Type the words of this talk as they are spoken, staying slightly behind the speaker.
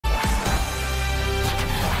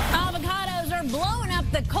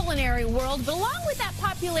the culinary world, but along with that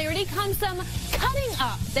popularity comes some cutting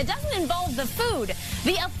up that doesn't involve the food.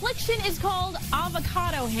 The affliction is called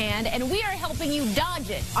avocado hand, and we are helping you dodge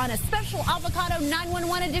it on a special Avocado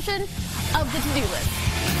 911 edition of the To-Do List.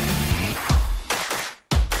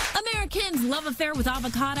 Americans' love affair with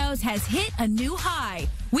avocados has hit a new high.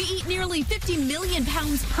 We eat nearly 50 million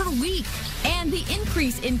pounds per week, and the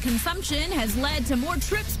increase in consumption has led to more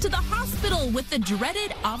trips to the hospital with the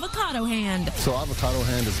dreaded avocado hand. So avocado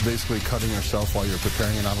hand is basically cutting yourself while you're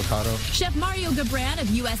preparing an avocado. Chef Mario Gebran of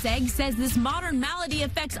US Egg says this modern malady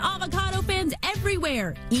affects avocado fans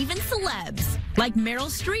everywhere, even celebs, like Meryl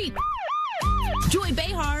Streep, Joy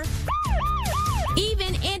Behar,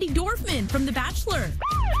 even Andy Dorfman from The Bachelor.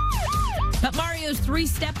 But Mario's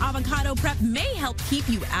 3-step avocado prep may help keep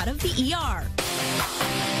you out of the ER.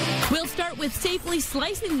 We'll start with safely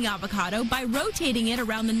slicing the avocado by rotating it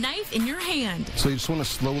around the knife in your hand. So you just want to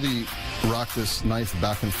slowly rock this knife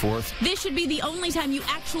back and forth. This should be the only time you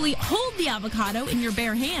actually hold the avocado in your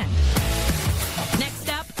bare hand. Next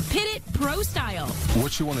up, pit it pro style.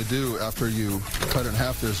 What you want to do after you cut it in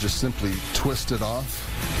half there is just simply twist it off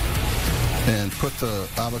and put the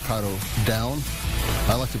avocado down.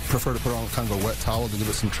 I like to prefer to put it on kind of a wet towel to give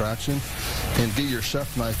it some traction, and get your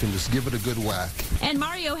chef knife and just give it a good whack. And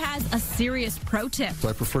Mario has a serious pro tip. So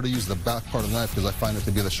I prefer to use the back part of the knife because I find it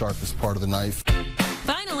to be the sharpest part of the knife.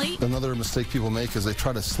 Finally, another mistake people make is they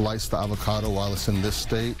try to slice the avocado while it's in this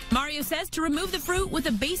state. Mario says to remove the fruit with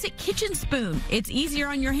a basic kitchen spoon. It's easier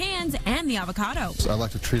on your hands and the avocado. So I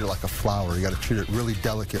like to treat it like a flower. You got to treat it really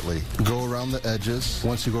delicately. Go around the edges.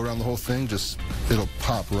 Once you go around the whole thing, it'll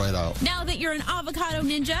pop right out. Now that you're an avocado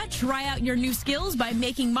ninja, try out your new skills by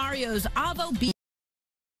making Mario's Avo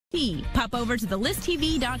B. Pop over to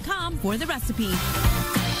thelisttv.com for the recipe.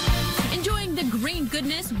 Enjoying the green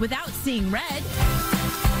goodness without seeing red?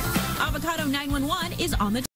 Avocado 911 is on the